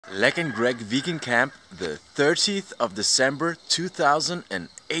Leg and Greg Vegan Camp, the 30th of December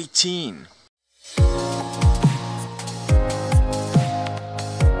 2018.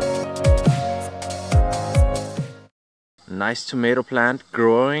 Nice tomato plant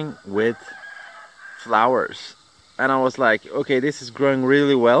growing with flowers. And I was like, okay, this is growing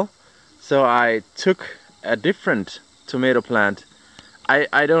really well. So I took a different tomato plant.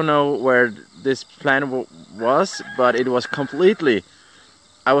 I don't know where this plant was, but it was completely,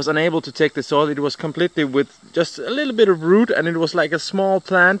 I was unable to take the soil. It was completely with just a little bit of root, and it was like a small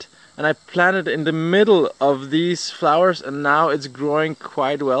plant, and I planted in the middle of these flowers, and now it's growing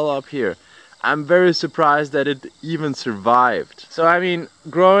quite well up here. I'm very surprised that it even survived. So I mean,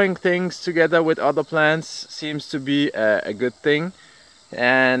 growing things together with other plants seems to be a good thing,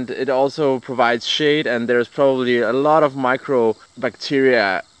 and it also provides shade, and there's probably a lot of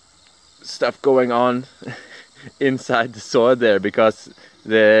microbacteria stuff going on inside the soil there, because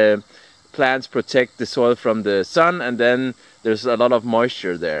the plants protect the soil from the sun, and then there's a lot of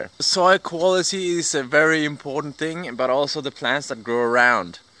moisture there. Soil quality is a very important thing, but also the plants that grow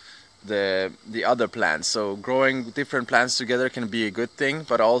around the other plants. So growing different plants together can be a good thing,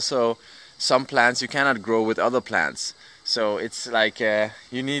 but also some plants you cannot grow with other plants. So it's like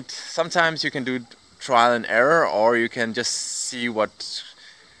you need, sometimes you can do trial and error, or you can just see what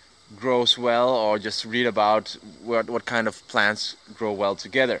grows well, or just read about what kind of plants grow well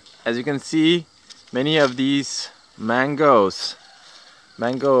together. As you can see, many of these mango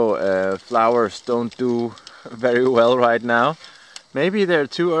flowers don't do very well right now. Maybe they're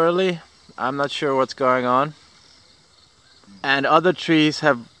too early, I'm not sure what's going on. And other trees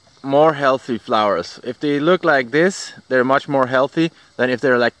have more healthy flowers. If they look like this, they're much more healthy than if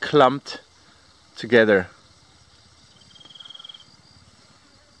they're like clumped together.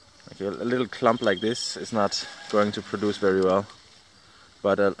 A little clump like this is not going to produce very well,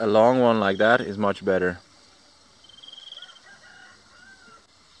 but a long one like that is much better.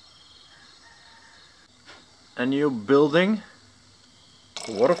 A new building.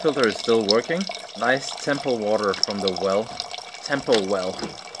 The water filter is still working. Nice temple water from the well. Temple well.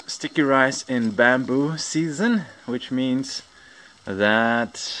 Sticky rice in bamboo season, which means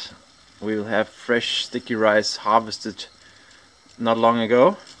that we'll have fresh sticky rice harvested not long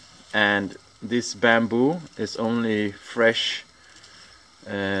ago. And this bamboo is only fresh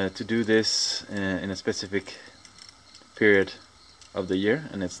to do this in a specific period of the year,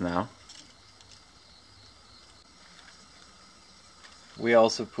 and it's now. We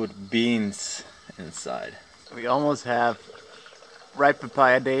also put beans inside. We almost have ripe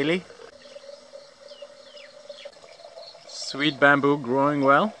papaya daily. Sweet bamboo growing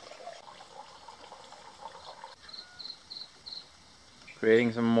well.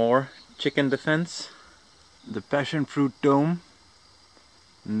 Creating some more chicken defense. The passion fruit dome.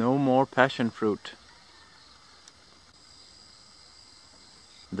 No more passion fruit.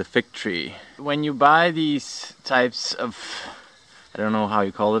 The fig tree. When you buy these types of, I don't know how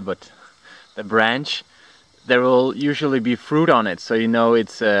you call it, but the branch, there will usually be fruit on it, so you know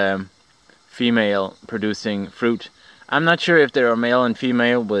it's a female producing fruit. I'm not sure if there are male and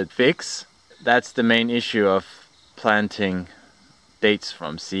female with figs. That's the main issue of planting dates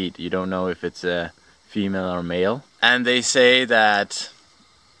from seed. You don't know if it's a female or male. And they say that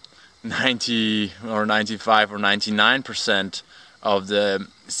 90 or 95 or 99% of the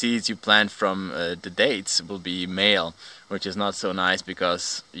seeds you plant from the dates will be male, which is not so nice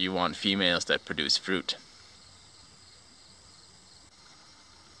because you want females that produce fruit.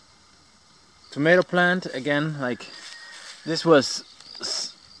 Tomato plant again, like this was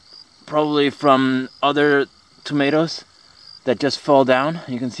probably from other tomatoes that just fall down.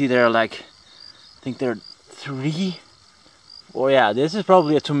 You can see there are like, I think there are 3. Oh yeah, this is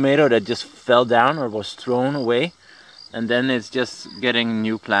probably a tomato that just fell down or was thrown away, and then it's just getting a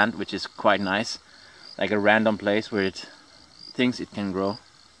new plant, which is quite nice, like a random place where it thinks it can grow.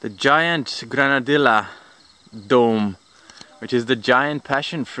 The giant granadilla dome, which is the giant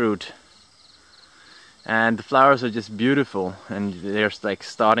passion fruit, and the flowers are just beautiful, and they're like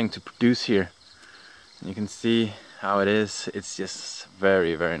starting to produce here. And you can see how it is. It's just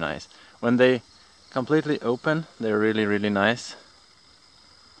very, very nice. When they completely open, they're really, really nice.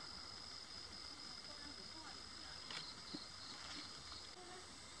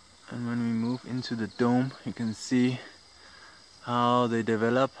 And when we move into the dome, you can see how they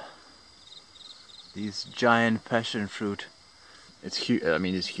develop. These giant passion fruit. It's huge. I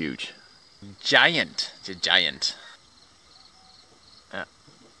mean, it's huge. Giant. It's a giant.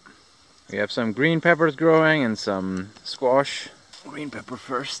 We have some green peppers growing and some squash. Green pepper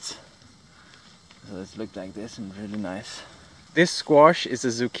first. So let's look like this and really nice. This squash is a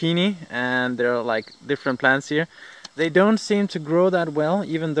zucchini, and there are like different plants here. They don't seem to grow that well,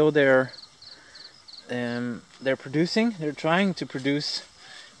 even though they're producing. They're trying to produce,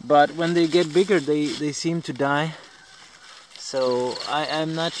 but when they get bigger, they seem to die. So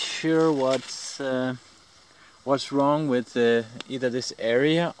I'm not sure what's wrong with either this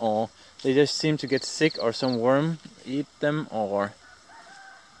area, or they just seem to get sick, or some worm eat them, or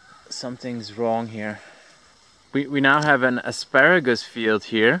something's wrong here. We now have an asparagus field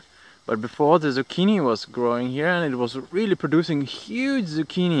here, but before the zucchini was growing here, and it was really producing huge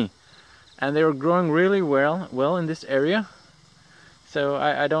zucchini, and they were growing really well in this area. So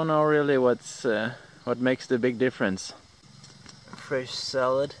I don't know really what makes the big difference. Fresh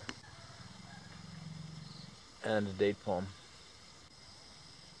salad and a date palm.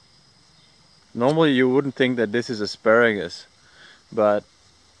 Normally you wouldn't think that this is asparagus, but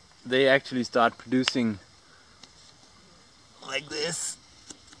they actually start producing like this.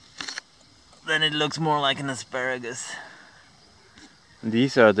 Then it looks more like an asparagus.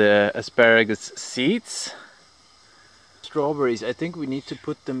 These are the asparagus seeds. Strawberries, I think we need to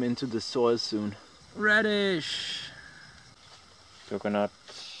put them into the soil soon. Radish, coconut,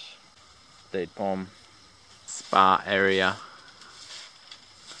 date palm, spa area.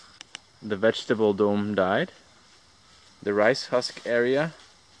 The vegetable dome died. The rice husk area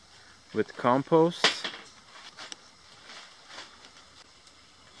with compost.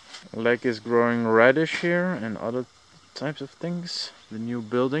 Leg is growing radish here and other types of things. The new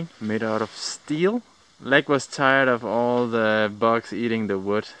building made out of steel. Leg was tired of all the bugs eating the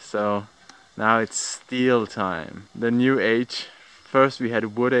wood, so now it's steel time. The new age. First we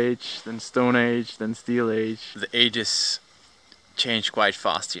had wood age, then stone age, then steel age. The ages change quite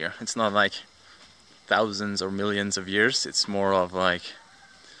fast here. It's not like thousands or millions of years, it's more of like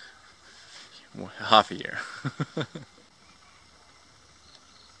half a year.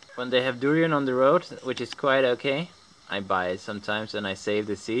 When they have durian on the road, which is quite okay, I buy it sometimes and I save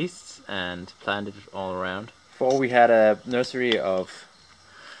the seeds and plant it all around. Before we had a nursery of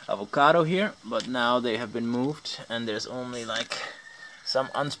avocado here, but now they have been moved and there's only like some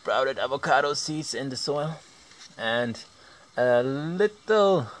unsprouted avocado seeds in the soil and a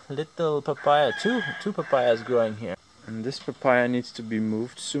little papaya, two papayas growing here. And this papaya needs to be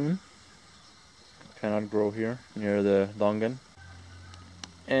moved soon. Cannot grow here near the longan.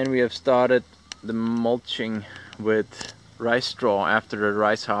 And we have started the mulching with rice straw after the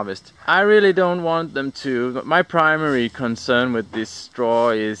rice harvest. I really don't want them to. My primary concern with this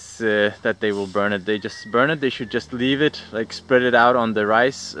straw is that they will burn it. They just burn it. They should just leave it, like spread it out on the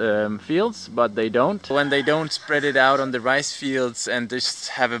rice fields, but they don't. When they don't spread it out on the rice fields and just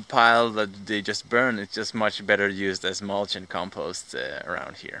have a pile that they just burn, it's just much better used as mulch and compost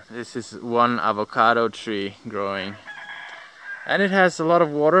around here. This is one avocado tree growing. And it has a lot of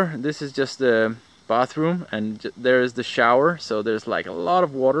water. This is just the bathroom, and there is the shower, so there's like a lot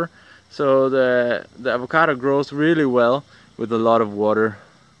of water. So the avocado grows really well with a lot of water,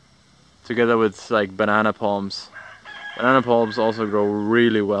 together with like banana palms. Banana palms also grow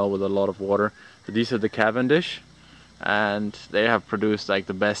really well with a lot of water. So these are the Cavendish, and they have produced like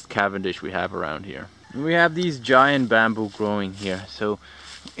the best Cavendish we have around here. And we have these giant bamboo growing here. So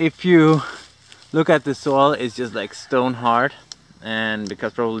if you look at the soil, it's just like stone hard. And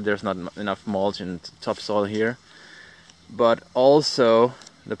because probably there's not enough mulch and topsoil here. But also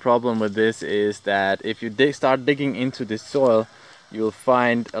the problem with this is that if you start digging into this soil, you'll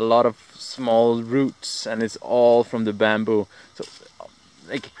find a lot of small roots, and it's all from the bamboo. So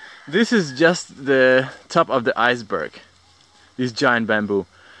like this is just the top of the iceberg, these giant bamboo.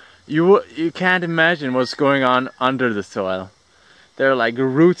 You can't imagine what's going on under the soil. There are like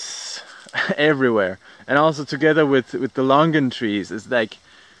roots everywhere. And also together with the longan trees, it's like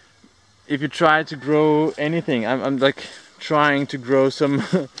if you try to grow anything, I'm like trying to grow some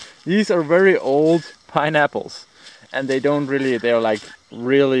these are very old pineapples, and they're like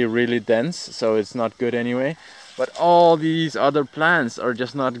really dense, so it's not good anyway. But all these other plants are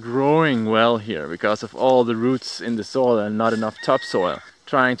just not growing well here because of all the roots in the soil and not enough topsoil.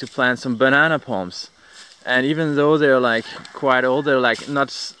 Trying to plant some banana palms, and even though they're like quite old, they're like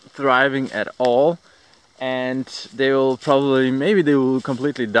not thriving at all. And they will probably, maybe they will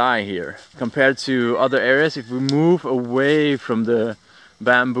completely die here. Compared to other areas, if we move away from the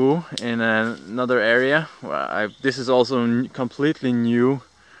bamboo in another area, well, this is also completely new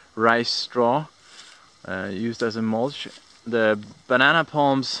rice straw used as a mulch. The banana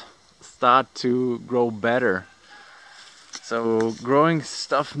palms start to grow better. So growing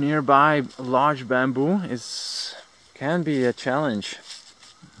stuff nearby large bamboo can be a challenge.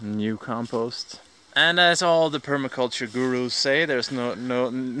 New compost. And as all the permaculture gurus say, there's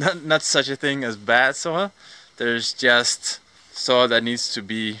not such a thing as bad soil. There's just soil that needs to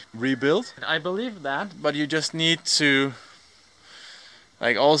be rebuilt. I believe that, but you just need to,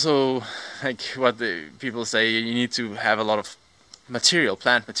 like, also, like what the people say, you need to have a lot of material,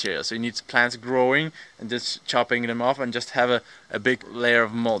 plant material. So you need plants growing and just chopping them off and just have a big layer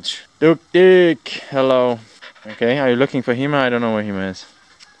of mulch. Duk Dik, hello. Okay, are you looking for Hima? I don't know where Hima is.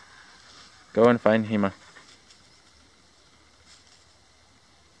 Go and find Hima.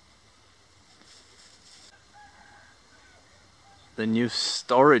 The new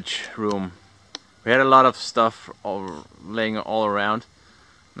storage room. We had a lot of stuff laying all around.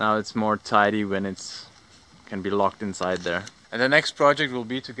 Now it's more tidy when it's can be locked inside there. And the next project will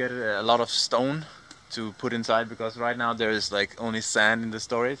be to get a lot of stone to put inside, because right now there is like only sand in the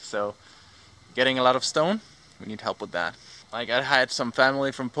storage. So getting a lot of stone, we need help with that. Like, I had some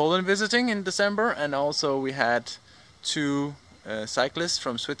family from Poland visiting in December, and also we had two cyclists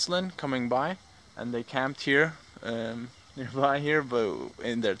from Switzerland coming by, and they camped here nearby here, but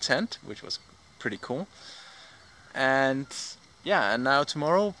in their tent, which was pretty cool. And yeah, and now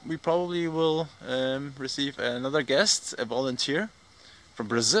tomorrow we probably will receive another guest, a volunteer from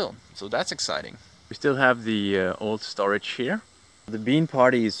Brazil, so that's exciting. We still have the old storage here. The bean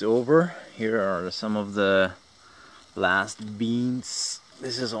party is over. Here are some of the last beans.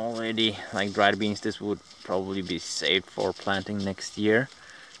 This is already like dried beans. This would probably be saved for planting next year.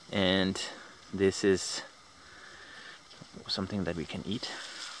 And this is something that we can eat.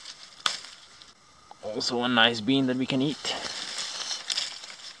 Also a nice bean that we can eat.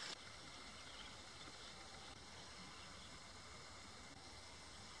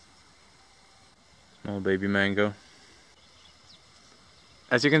 Small baby mango.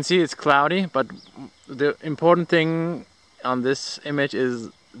 As you can see, it's cloudy, but the important thing on this image is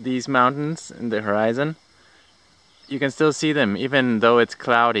these mountains in the horizon. You can still see them even though it's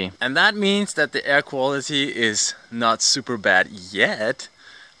cloudy. And that means that the air quality is not super bad yet,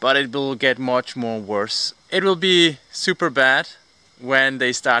 but it will get much more worse. It will be super bad when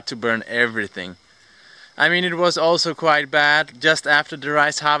they start to burn everything. I mean, it was also quite bad just after the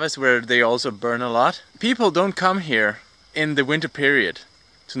rice harvest, where they also burn a lot. People don't come here in the winter period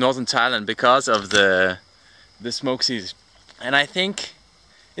to Northern Thailand because of the smoke season. And I think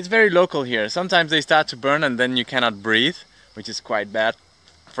it's very local here. Sometimes they start to burn and then you cannot breathe, which is quite bad.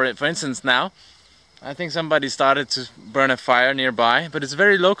 For instance now, I think somebody started to burn a fire nearby, but it's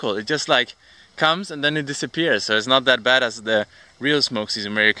very local. It just like comes and then it disappears. So it's not that bad as the real smoke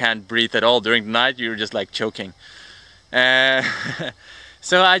season, where you can't breathe at all. During the night you're just like choking.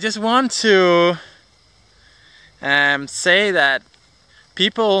 So I just want to say that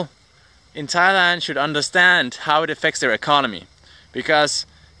people in Thailand should understand how it affects their economy. Because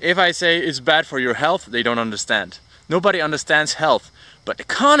if I say it's bad for your health, they don't understand. Nobody understands health. But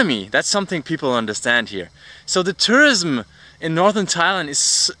economy, that's something people understand here. So the tourism in Northern Thailand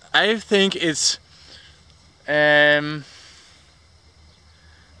is, I think it's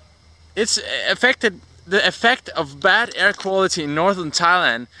affected. The effect of bad air quality in Northern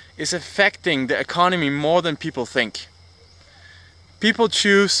Thailand is affecting the economy more than people think. People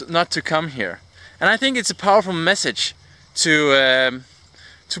choose not to come here, and I think it's a powerful message to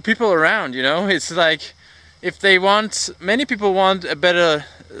people around. You know, it's like, if they want, many people want a better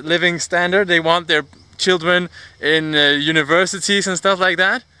living standard. They want their children in universities and stuff like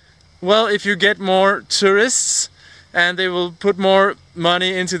that. Well, if you get more tourists and they will put more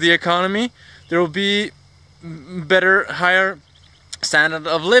money into the economy, there will be better, higher standard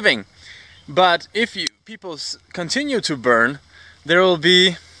of living. But if people continue to burn, there will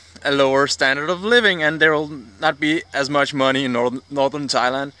be a lower standard of living, and there will not be as much money in Northern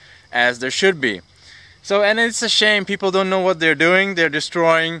Thailand as there should be. So, and it's a shame, people don't know what they're doing. They're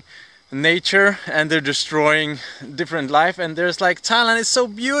destroying nature and they're destroying different life, and there's like, Thailand is so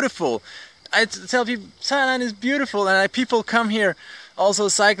beautiful. I tell people Thailand is beautiful, and people come here, also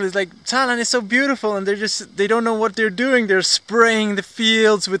cyclists, like, Thailand is so beautiful, and they don't know what they're doing. They're spraying the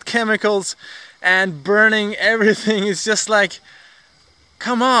fields with chemicals and burning everything. It's just like,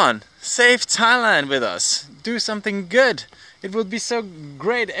 come on, save Thailand with us. Do something good. It would be so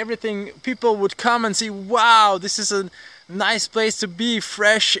great. Everything, people would come and see, wow, this is a nice place to be,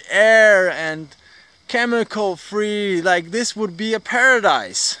 fresh air and chemical free. Like, this would be a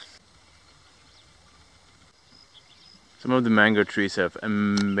paradise. Some of the mango trees have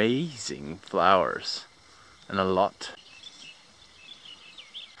amazing flowers, and a lot.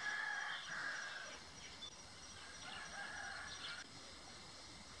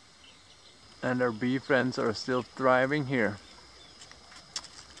 And our bee friends are still thriving here.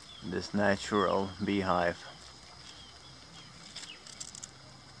 this natural beehive.